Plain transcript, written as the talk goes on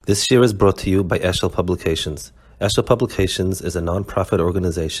This year is brought to you by Eshel Publications. Eshel Publications is a non-profit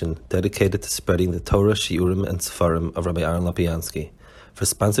organization dedicated to spreading the Torah, Shiurim, and Sefarim of Rabbi Aaron Lopiansky. For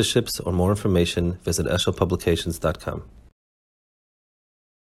sponsorships or more information, visit eshelpublications.com.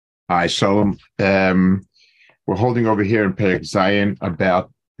 Hi, Shalom. We're holding over here in Perek Zion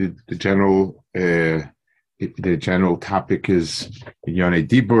about the general topic is Yonei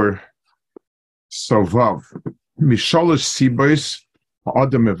Dibur. So Vav, Misholosh Sibos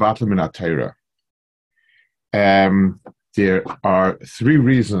Adam Mevatel Min HaTorah. There are three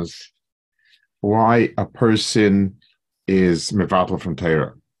reasons why a person is Mevatel from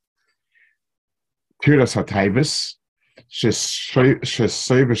Torah. Tiras HaTaivus,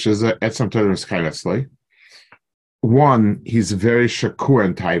 one, he's very shakur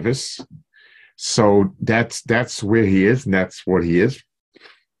and taivus, so that's where he is, and that's what he is.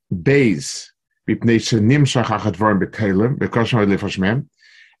 Beis,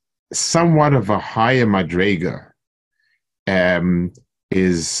 somewhat of a higher madrega,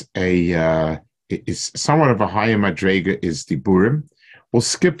 is somewhat of a higher madrega is diburim. We'll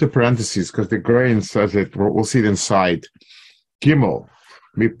skip the parentheses because the grain says it. We'll see it inside. Gimel,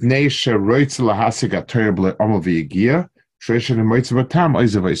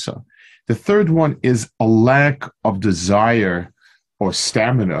 the third one is a lack of desire or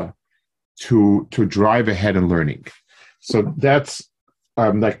stamina to drive ahead in learning. So that's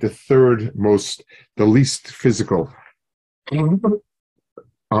like the least physical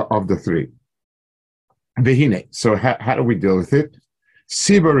of the three. Vehine. So how do we deal with it?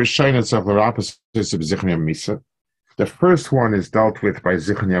 The first one is dealt with by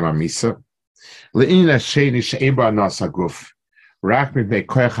Zichron Yamamisa. Le'ina sheni she'eba nasa guf. Rak mipnei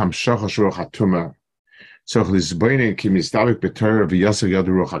koach hamshochash ruach hatuma. Tzorch lizboinen ki mizdavik b'torah v'yosef yod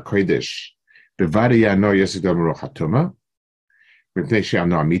ruach hakodesh. B'vari yano yosef yod ruach hatuma. Mipnei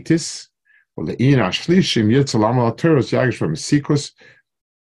she'ano amitis. Le'ina ashlishim yirtzalam al torah yagish v'mesikus.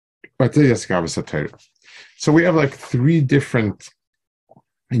 B'atei yaskavas ha-torah. So we have like three different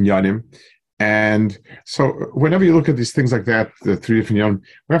inyanim. And so whenever you look at these things like that, the three different yom,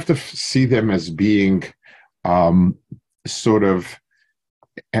 we have to see them as being sort of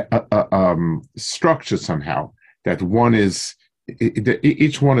structured somehow. That one is,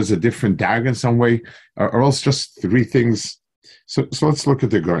 each one is a different dag in some way, or else just three things. So let's look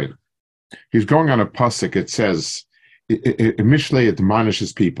at the guy. He's going on a pasuk. It says, Mishlei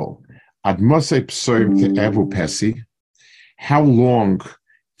admonishes people. Ad mosei psoim te'evu pesi. How long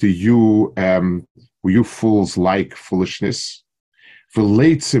do you fools like foolishness? For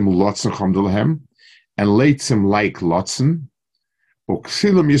leitzim lotzen chamdulahem, and leitzim like lotzen, or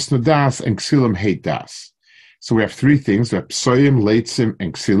ksilim yisnudas and ksilim hate das. So we have three things: we have psoyim, leitzim,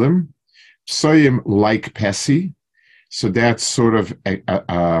 and ksilim. Psoyim like pesi, so that's sort of a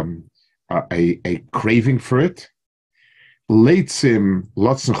craving for it. Leitzim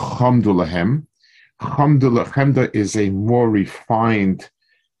lotzen chamdulahem. Chamdula is a more refined.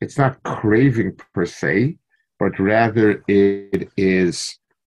 It's not craving per se, but rather it is,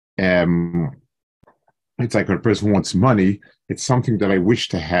 it's like when a person wants money, it's something that I wish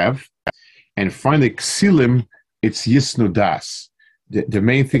to have. And finally, ksilim, it's yisnu das. The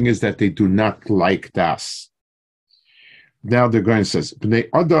main thing is that they do not like das. Now the Gaon says, B'nei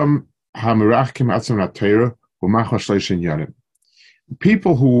Adam hamirachkim atzam na'Torah u'machma shleishin yanim.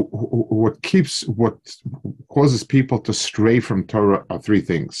 People what causes people to stray from Torah are three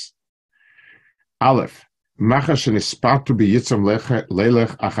things. Aleph, machash nispatu biyitzam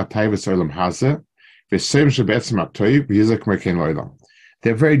leilech achatayvus olam hazeh v'seim shebetzim atoy v'yizek merkein loilam.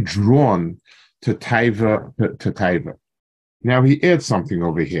 They're very drawn to taiva. Now he adds something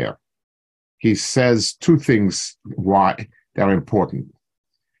over here. He says two things why that are important.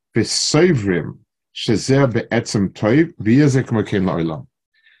 V'seivrim shezer be'etzem toiv v'yizek merkein loilam.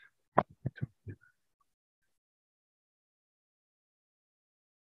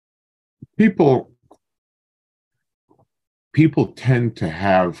 People tend to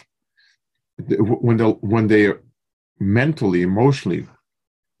have, when they are mentally, emotionally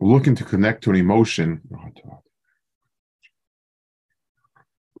looking to connect to an emotion,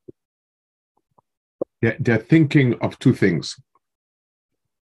 they're thinking of two things.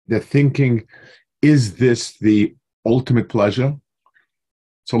 They're thinking, is this the ultimate pleasure?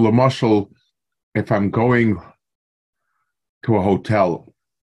 So, l'mashal, if I'm going to a hotel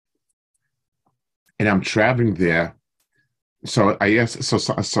and I'm traveling there, so I guess so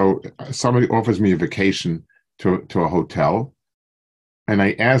somebody offers me a vacation to a hotel, and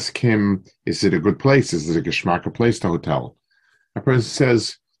I ask him, is it a good place? Is it a geschmack place, the hotel? A person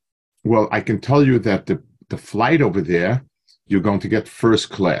says, well, I can tell you that the flight over there, you're going to get first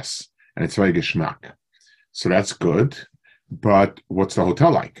class, and it's very geschmack. So that's good. But what's the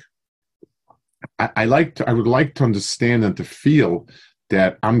hotel like? I would like to understand and to feel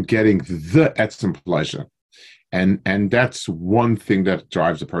that I'm getting the etzem pleasure. And that's one thing that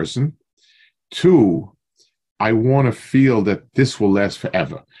drives a person. Two, I want to feel that this will last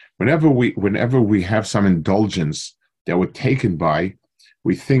forever. Whenever we have some indulgence that we're taken by,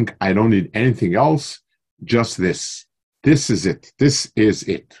 we think, I don't need anything else, just this. This is it. This is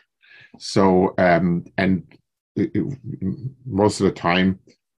it. So, most of the time,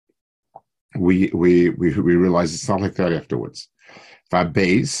 we realize it's not like that afterwards.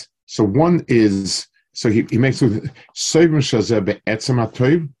 Vabez. So one is, so he makes with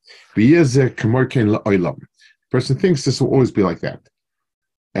person thinks this will always be like that.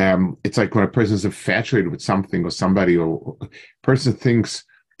 It's like when a person is infatuated with something or somebody, or a person thinks,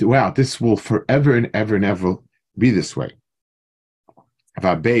 wow, this will forever and ever and ever be this way.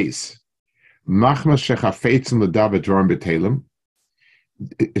 Vabez. Machma shechafetzim l'dav dvarim b'telem.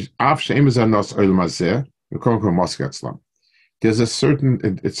 There's a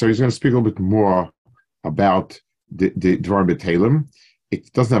certain, so he's going to speak a little bit more about the Dvar B'Telem.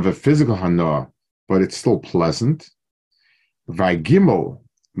 It doesn't have a physical hana, but it's still pleasant.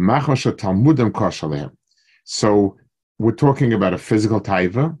 So we're talking about a physical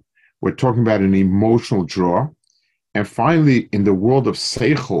taiva, we're talking about an emotional draw, and finally, in the world of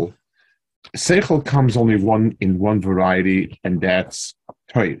seichel, seichel comes only in one variety, and that's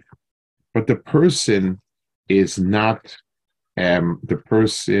toiv. But the person is not. The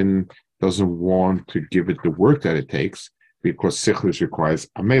person doesn't want to give it the work that it takes because sichlis requires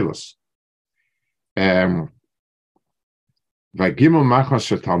amelus. V'gimel machmas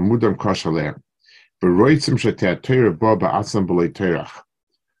shetalmudam koshaleh v'roitzim shete'atayr bo ba'atzam b'lei teirach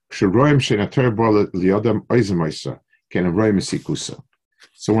k'sheroim she'atayr bo liodam oizem oisa ken avroim esikusa.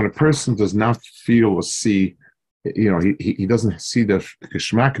 So when a person does not feel or see, he doesn't see the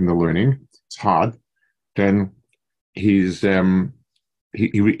geschmack in the learning, it's hard, then he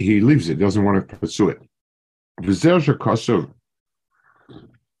leaves it, doesn't want to pursue it.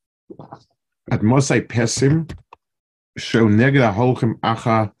 At Mosai Pesim, show neged holchem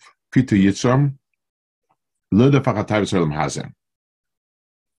acha pitu yitzom, luda fakatav zolem hazen.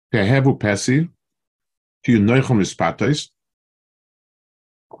 Pehevu pesi, tu noichom ispatos,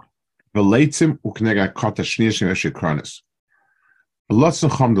 veleitzim uknega kota shnishim eshikronis. Lots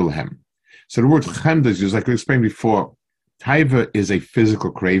of chomdulhem. So the word chemda is used, like we explained before. Taiva is a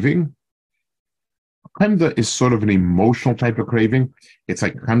physical craving. Chemda is sort of an emotional type of craving. It's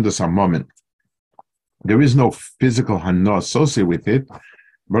like chemda moment. There is no physical hana associated with it,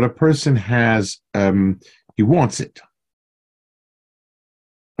 but a person has, he wants it.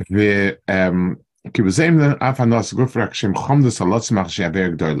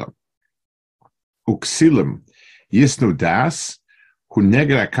 Uksilim yisnu das. Now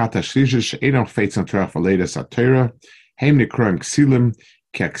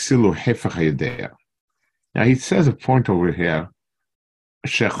he says a point over here.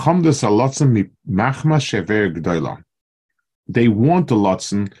 They want the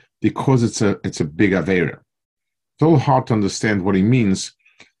lotzen because it's a big avera. It's a little hard to understand what he means.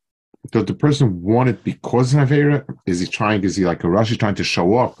 Does the person want it because of avera? Is he like a Rashi trying to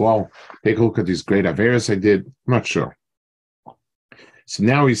show off? Well, take a look at these great averas I did. I'm not sure. So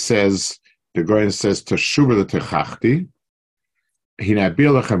now he says, the Goyen says, Teshuva l'techachti,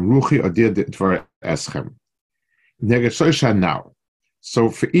 hinabir lechem ruchi odir dvar eschem. Neged now. So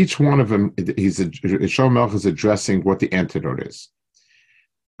for each one of them, Yisroel Melech is addressing what the antidote is.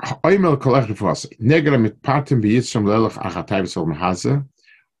 Oimel kolech lefos, neged mitpatim b'yitzrom lelech achatay v'solem haze,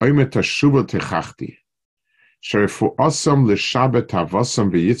 oimel teshuva l'techachti. Sherefu osom l'shabet tavosom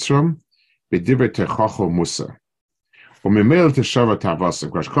b'yitzrom, b'divrei techocho musa. So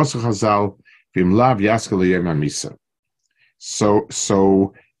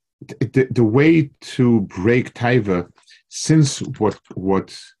the way to break taiva, since what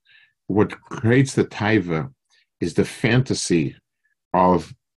creates the taiva is the fantasy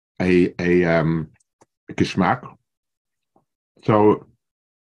of a geschmack. So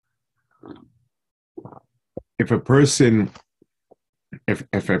if a person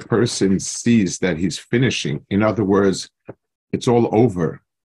sees that he's finishing, in other words, it's all over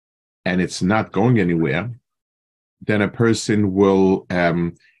and it's not going anywhere, then a person will,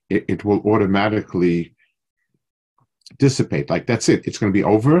 it will automatically dissipate. Like, that's it. It's going to be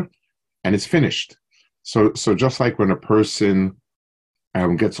over and it's finished. So just like when a person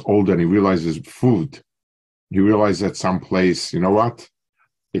gets older and he realizes food, he realizes at some place, you know what?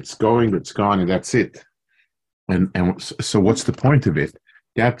 It's going, it's gone, and that's it. And so what's the point of it?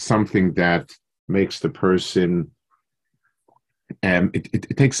 That's something that makes the person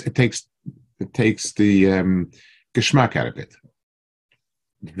it takes the geschmack out of it.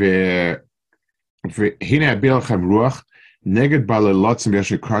 והנה אביע לכם רוח נגד בעלי לוטסים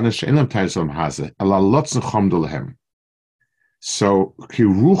ויש קרנה שאין להם תייסם הזה, אלא לוטסים חומדו להם. So, כי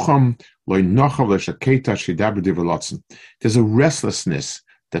רוחם לא ינוחב לשקטה שידבר דבר לוטסים. There's a restlessness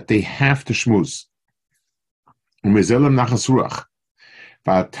that they have to schmooze. ומזה להם נחס רוח.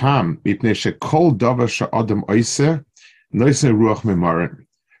 והטעם, מפני שכל דבר שאדם עושה, נעשה רוח ממרן.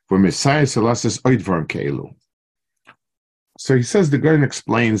 ומסייע סלסס עוד דברים כאלו. So he says, the Gaon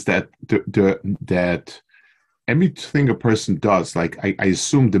explains that that everything a person does, like I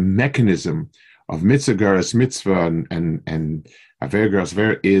assume the mechanism of mitzvah, and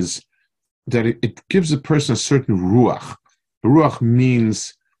aver is that it gives a person a certain ruach. Ruach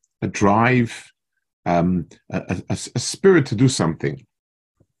means a drive, a spirit to do something.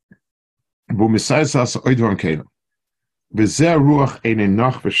 Both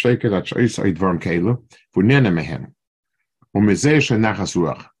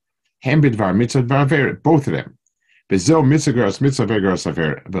of them. Bezel mitzagas mitzavegas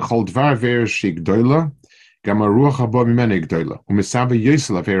aver. Bechol dvar ver shig doila. Gama ruach haba mimene gdoila. Umisave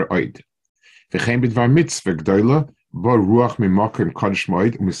yisel aver oid. V'chein bidvar mitzvah gdoila. Bo ruach mimakim kodesh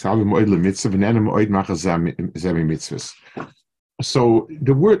moed. Umisave moed le mitzvah. V'nene moed macha zemi mitzvahs. So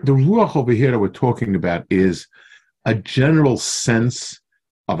the ruach over here that we're talking about is a general sense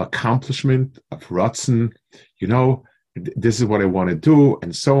of accomplishment, of ratzon, this is what I want to do,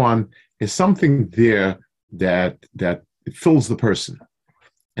 and so on, is something there that fills the person.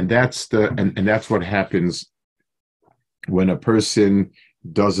 And that's that's what happens when a person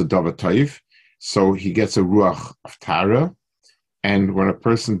does a davar tov. So he gets a ruach of tara, and when a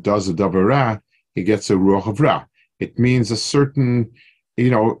person does a davar ra, he gets a ruach of ra. It means a certain,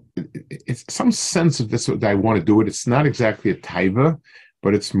 it's some sense of this that I want to do it. It's not exactly a taiva,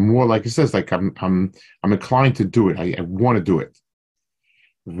 but it's more like it says, like I'm inclined to do it. I want to do it.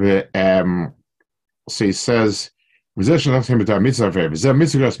 So he says,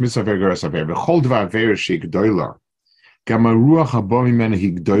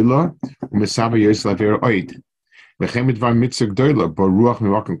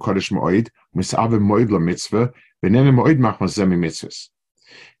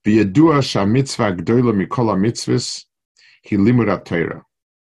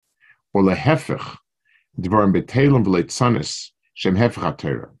 or lehefech, dvarim betelem v'leitzanis, shem hefech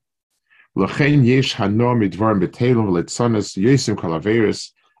ha-Torah. L'chein yesh hano midvarim betelem v'leitzanis, yesim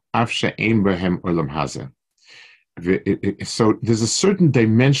kalaveris, af she'ein behem olam hazeh. So there's a certain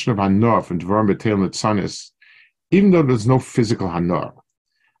dimension of hano from dvarim betelem v'leitzanis, even though there's no physical hano.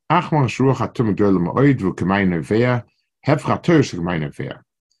 Achmar shruach hatum g'dolam oid v'k'may nevea, hefech ha-Torah sh'k'may nevea.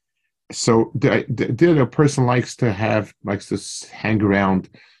 So the person likes to hang around,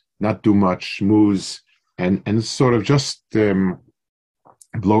 not do much, schmooze, and sort of just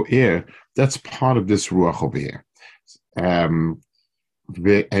blow air. That's part of this ruach over here. And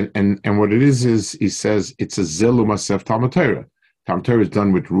what it is he says it's a zelu masef Talmud Torah. Talmud Torah is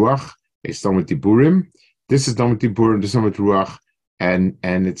done with ruach. It's done with diburim. This is done with diburim. This is done with ruach, and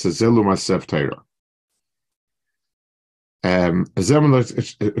it's a zelu masef Torah. The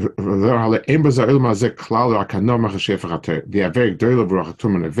Aveg Doyle Ruach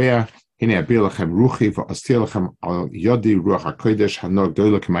Tumen Avea, Hine Abilachem Ruchi for Astilachem al Yodi Ruach HaKodesh Hanog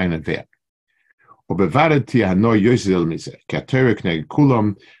Doyle Kemain Avea. Obevareti Hano Yosil Mise, Katerik Neg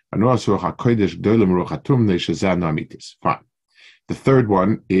Kulam, Anoas Ruach HaKodesh Doyle Ruach Hatum Neshazan Amitis. Fine. The third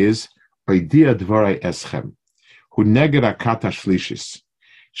one is Idea Dvarai Eschem, who neged Akata Shlishis,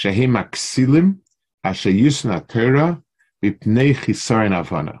 Shehim Aksilim, Asher Yusna Torah, Vipnei Chisarin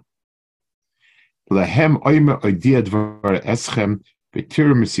Avana. Lehem oime idea dvar eschem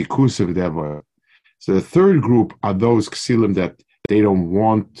v'tir misikusav devar. So the third group are those ksilim that they don't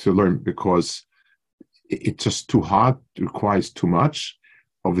want to learn because it's just too hard, it requires too much.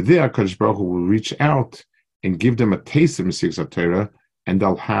 Over there, Kadosh Baruch Hu will reach out and give them a taste of Mesikas Torah, and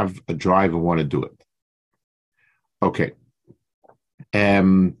they'll have a drive and want to do it. Okay.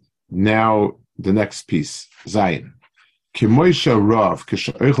 Now the next piece, Zion. Kimoisha Rav,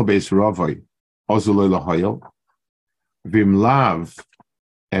 Kisha'oichel Beis Ravoi, Ozuloi Lahayel, Vim Lav,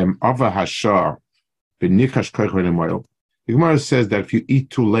 Ava Hashar, V'nikash Koich V'nemoil. The Gemara says that if you eat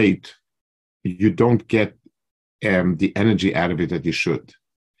too late, you don't get the energy out of it that you should.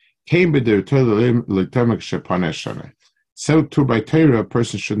 So too by Torah, a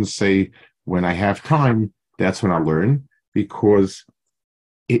person shouldn't say, when I have time, that's when I learn, because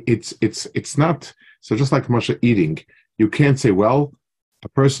it's not So just like Moshe eating, you can't say, well, a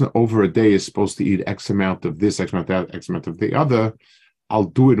person over a day is supposed to eat X amount of this, X amount of that, X amount of the other. I'll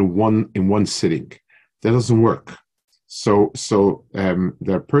do it in one sitting. That doesn't work. So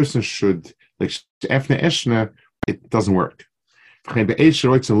the person should, like Efne Eshna, it doesn't work.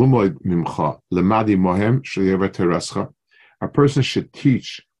 A person should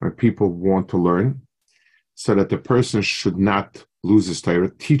teach when people want to learn, so that the person should not lose his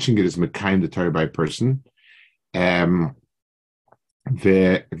Torah. Teaching it is mekayim the Torah by a person. The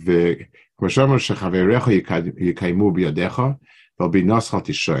yikaymu biyadecha v'al binaschal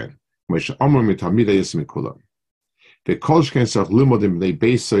tishoyen. Moshe Amar mitamida yisem mikulam. The kol shken sach limodim le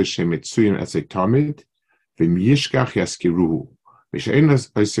beisoy shemitzuyin as a tamid v'miyishkach yaskiruhu.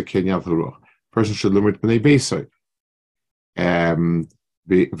 Person should learn it b'nei beisoy.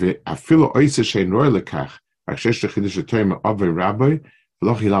 Afilu oise shein roy lekach akshesh lechidush atoyim avay rabbi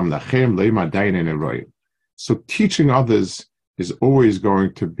v'loch ilam nachem leima dayin en roy. So teaching others is always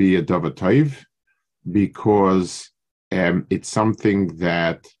going to be a davar tov, because it's something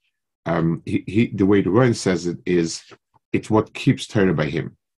that the way the Roy says it is, it's what keeps Torah by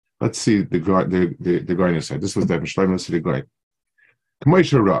him. Let's see the Goyen side. This was the Shleima. Let's see the Goyen.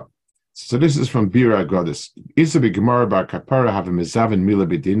 So this is from Bira Goddess. Isabi Gemara bar Kapara have a mezavin mila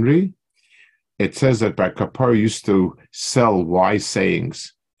bedinri. It says that bar Kapara used to sell wise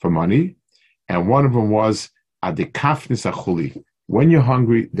sayings for money, and one of them was adikafnis achuli. When you're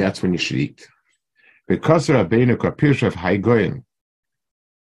hungry, that's when you should eat. Because Rabbeinu Kapir of High Goyen,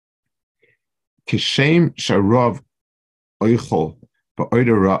 kishem sharov oichol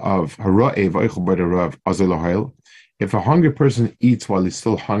ba'oida of haraev oichol ba'oida rav azelohel. If a hungry person eats while he's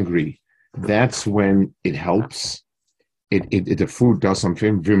still hungry, that's when it helps. The food does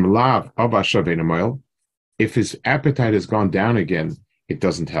something. Vimlav abashav enamoil. If his appetite has gone down again, it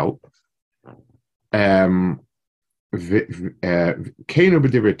doesn't help. Keinu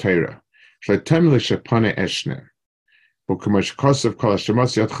b'divrei Torah. Shleitem l'shepane eshne. V'kumash kosev kol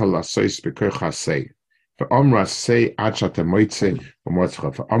hashemos yotcha lasois b'koich hasei. V'omra sei ad shata moitze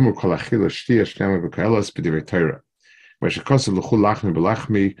v'motzcha. V'omru kol achila shtiya shnema v'koelos b'divrei Torah. V'she kosev l'chu lachmi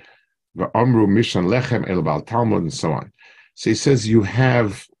b'lachmi. V'omru mishan lechem el ba'al talmud, and so on. So he says you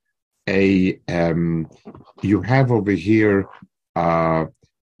have over here a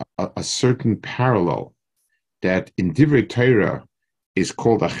certain parallel that in Divrei Torah is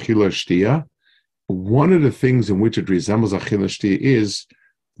called Achila Shtia. One of the things in which it resembles Achila Shtia is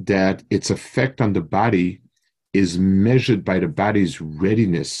that its effect on the body is measured by the body's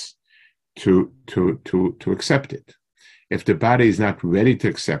readiness to accept it. If the body is not ready to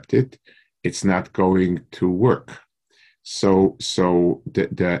accept it, it's not going to work. So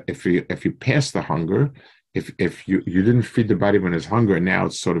if you pass the hunger, if you didn't feed the body when it's hunger, and now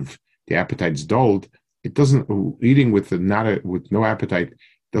it's sort of the appetite's dulled, it doesn't, eating with no appetite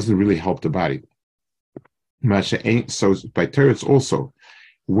doesn't really help the body. So by Torah, it's also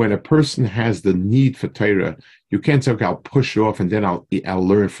when a person has the need for Torah, you can't say, okay, I'll push it off and then I'll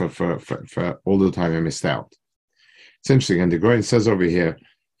learn for all the time I missed out. It's interesting, and the Goyen says over here,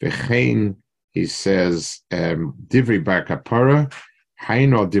 V'chein, he says, Divrei bar kapara,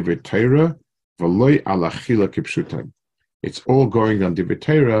 Haino divrei Torah, V'loi al achila kipshutai. It's all going on divrei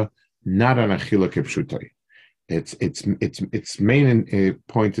Torah, not on achila kipshutai. Its main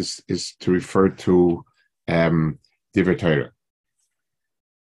point is to refer to divrei Torah.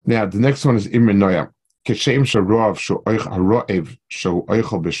 Now the next one is Imre Noya. Keshem sharav sho'oich haroev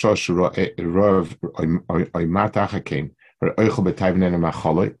sho'oichel b'shah sho'rav oimat achakein or oichel b'tayvnen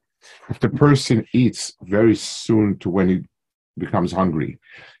machale. If the person eats very soon to when he becomes hungry,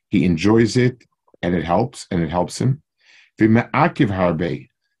 he enjoys it and it helps him. V'me'akiv harbe.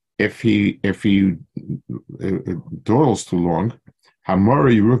 If he dawdles too long,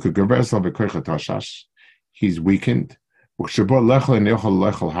 hamora yiruka gavesal b'koichat hashash, he's weakened. U'shabo lechel and yochel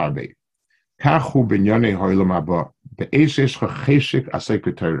lechel harbe. Kachu b'nyonei ho'olam haba be'eshesh chacheshik asay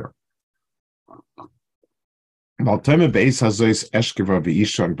k'torah. Maltema be'es hazois eshkeva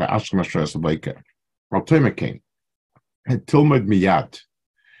v'ishon ba'ashkem ashras l'beika. Maltema came. Het tilmud miyad.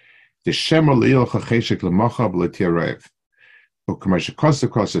 The shemer le'il chacheshik l'mocha v'l'tiarev. U'k'mashikosa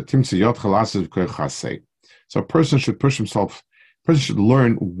kosa timtzi yot chalasav k'chasei. So a person should should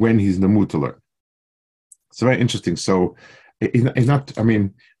learn when he's in the mood to learn. It's very interesting. So it's not, I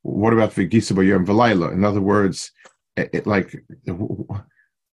mean, what about v'gisa b'yom v'layla? In other words, I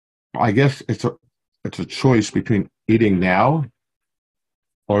guess it's a choice between eating now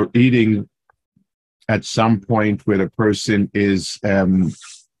or eating at some point where the person is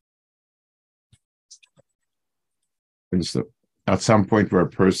at some point where a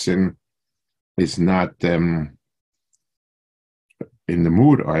person in the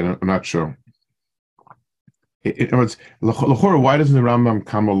mood. I'm not sure. Why doesn't the Rambam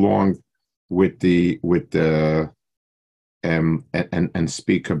come along with the and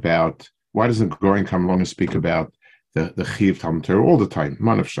speak about? Why doesn't Goring come along and speak about the Chiv Talmud Torah all the time?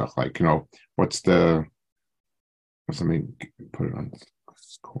 Manavshach, like, what's the? Let me put it on.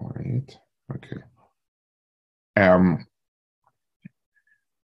 It's quiet. Okay.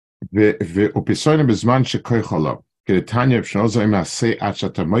 Upisoyna bezman shekoichala. Keretanya b'shnozo im aseh ad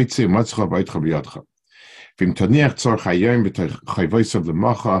shata moitzi motzcha v'oitcha b'yodcha. V'im taniach tzorch hayom v'chayvoisav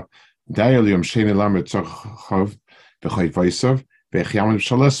l'mocha dayel yom sheni lamer tzorchav v'chayvoisav v'echyaman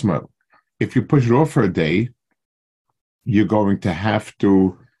v'shalesmo. If you push it off for a day, you're going to have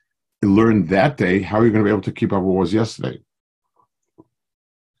to learn that day. How are you going to be able to keep up what was yesterday?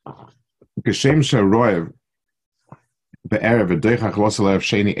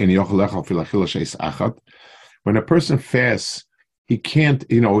 When a person fasts, he can't,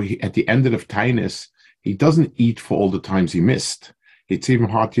 at the end of the Tainus, he doesn't eat for all the times he missed. It's even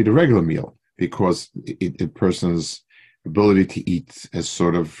hard to eat a regular meal because a person's ability to eat has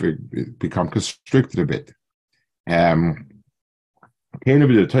sort of become constricted a bit.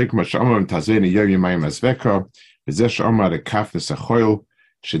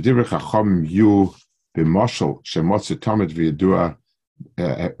 Shedivrei Chachamim yu b'mashal shemotzu tamid v'yadua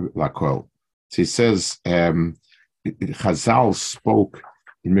lakol. So he says Chazal spoke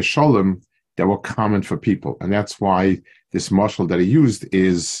in Mishalim that were common for people, and that's why this mashal that he used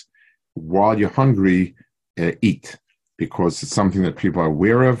is while you're hungry, eat, because it's something that people are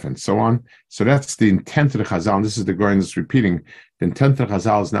aware of, and so on. So that's the intent of the Chazal. And this is the Goyen that's repeating. The intent of the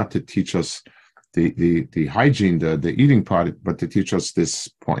Chazal is not to teach us the hygiene, the eating part, but to teach us this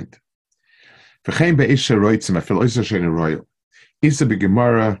point. Isa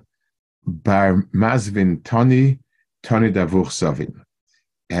b'Gemara bar mazvin tani davuch zavin.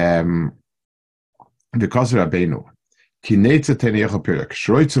 Because Rabbeinu ki neitza teni echel Perek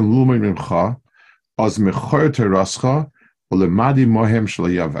shroitzim lumin mimcha az mechor terascha ulemadi mohem shel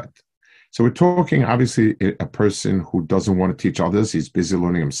yavad. So we're talking, obviously, a person who doesn't want to teach others. He's busy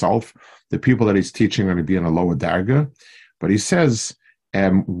learning himself. The people that he's teaching are going to be in a lower darga. But he says,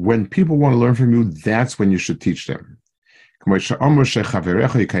 when people want to learn from you, that's when you should teach them. So it's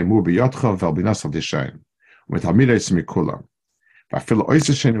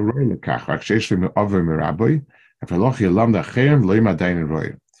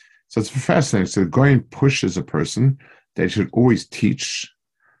fascinating. So the Goyen pushes a person that he should always teach.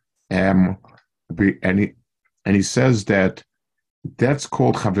 And he says that that's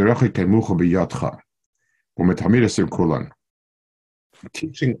called Chaverecha Kaimucha B'Yadcha. U'metamidas Kulan.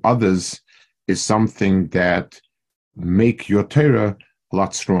 Teaching others is something that make your Torah a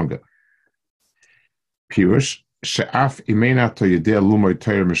lot stronger. Pirush she'af imena to yedei lumoy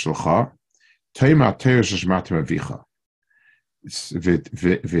Torah mishlcha toima Torah sheshmatim avicha.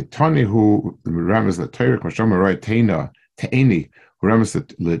 V'tani hu ramas the Torah k'mashom aroi teini Ramas the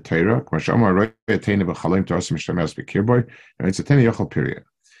Torah, and it's a teni yochel period.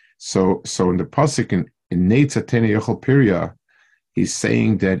 So in the pasuk in Neitza teni yochel period, he's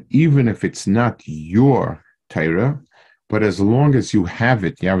saying that even if it's not your Torah, but as long as you have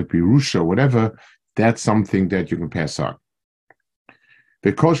it Birusha, whatever, that's something that you can pass on.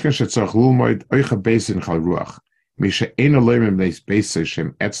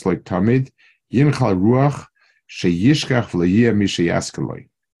 Sheyishkach v'leyeh mi sheyaskeloi.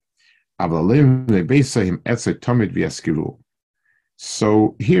 Avalim lebeisahim etzei tamid v'yaskiru.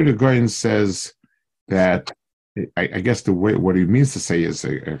 So here the Goyen says that, I guess the way what he means to say is,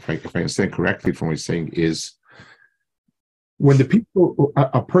 if I understand correctly from what he's saying, is when the people,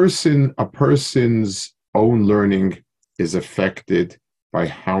 a person's own learning is affected by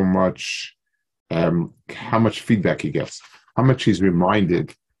how much feedback he gets, how much he's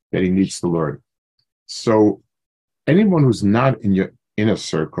reminded that he needs to learn. So anyone who's not in your inner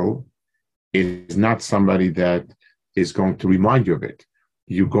circle is not somebody that is going to remind you of it.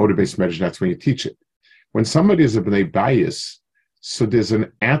 You go to Beis Medrash, that's when you teach it. When somebody is a Bnei Bayis, so there's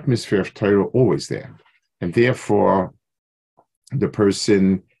an atmosphere of Torah always there. And therefore, the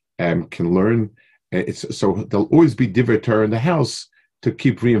person can learn. So there'll always be Divrei Torah in the house to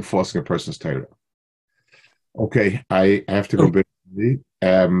keep reinforcing a person's Torah. Okay, I have to go. Can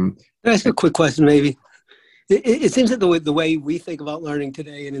I ask a quick question, maybe? It seems that the way we think about learning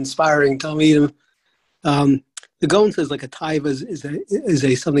today and inspiring Talmidim, the Goyen says like a taiva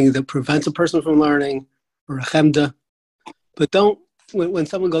is something that prevents a person from learning, or a chemda. But when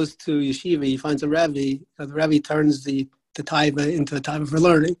someone goes to yeshiva, he finds a Rebbe, the Rebbe turns the taiva into a taiva for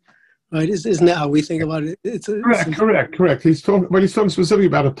learning, right? Isn't that how we think about it? Correct. He's talking specifically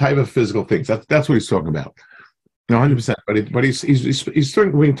about a type of physical things. That's what he's talking about. No, 100%. But he's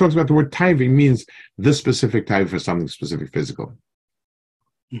talking, when he talks about the word taiva, he means this specific type for something specific physical.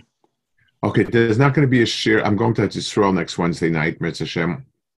 Okay, there's not going to be a share. I'm going to Yisroel next Wednesday night, Mirz Hashem.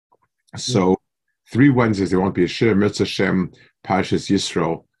 So 3 Wednesdays there won't be a share. Mirz Hashem, Parshas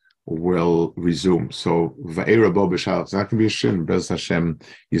Yisroel will resume. So Va'era Bo B'Shal, it's not going to be a share. Mirz Hashem,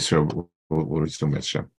 Yisroel will resume Mirz Hashem.